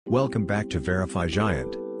Welcome back to Verify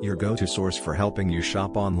Giant, your go-to source for helping you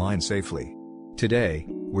shop online safely. Today,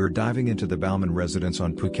 we're diving into the Bauman Residence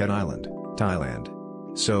on Phuket Island, Thailand.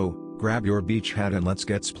 So, grab your beach hat and let's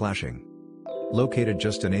get splashing. Located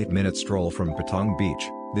just an 8-minute stroll from Patong Beach,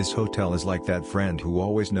 this hotel is like that friend who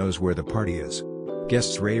always knows where the party is.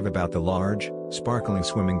 Guests rave about the large, sparkling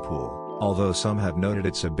swimming pool, although some have noted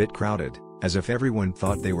it's a bit crowded, as if everyone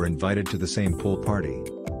thought they were invited to the same pool party.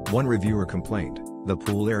 One reviewer complained, "The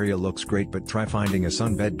pool area looks great, but try finding a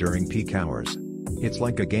sunbed during peak hours. It's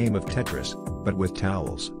like a game of Tetris, but with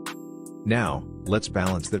towels." Now, let's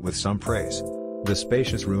balance that with some praise. The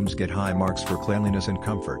spacious rooms get high marks for cleanliness and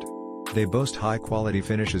comfort. They boast high-quality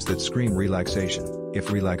finishes that scream relaxation,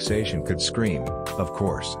 if relaxation could scream, of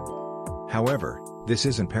course. However, this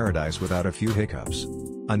isn't paradise without a few hiccups.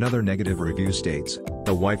 Another negative review states,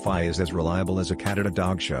 "The Wi-Fi is as reliable as a cat at a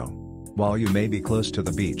dog show. While you may be close to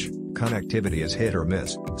the beach, connectivity is hit or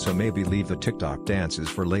miss, so maybe leave the TikTok dances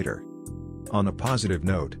for later." On a positive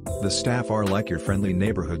note, the staff are like your friendly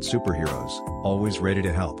neighborhood superheroes, always ready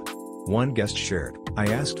to help. One guest shared, "I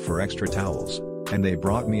asked for extra towels, and they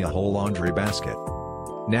brought me a whole laundry basket."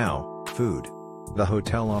 Now, food. The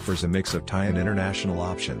hotel offers a mix of Thai and international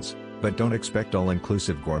options, but don't expect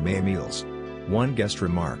all-inclusive gourmet meals. One guest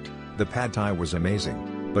remarked, "The pad thai was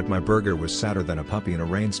amazing, but my burger was sadder than a puppy in a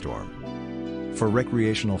rainstorm." For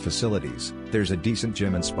recreational facilities, there's a decent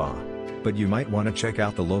gym and spa. But you might want to check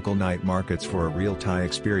out the local night markets for a real Thai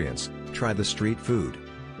experience. Try the street food.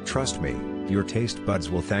 Trust me, your taste buds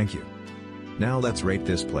will thank you. Now let's rate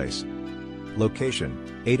this place. Location,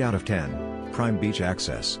 8 out of 10, prime beach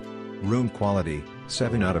access. Room quality,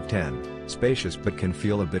 7 out of 10, spacious but can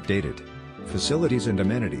feel a bit dated. Facilities and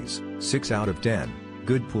amenities, 6 out of 10,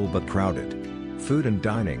 good pool but crowded. Food and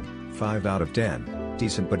dining, 5 out of 10,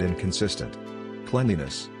 decent but inconsistent.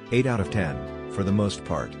 Cleanliness, 8 out of 10, for the most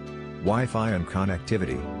part. Wi-Fi and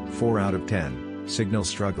connectivity, 4 out of 10, signal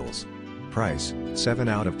struggles. Price, 7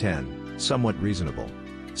 out of 10, somewhat reasonable.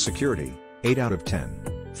 Security, 8 out of 10,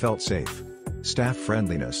 felt safe. Staff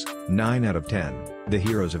friendliness, 9 out of 10, the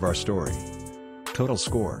heroes of our story. Total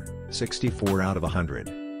score, 64 out of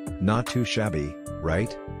 100. Not too shabby,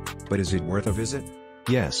 right? But is it worth a visit?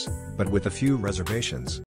 Yes, but with a few reservations.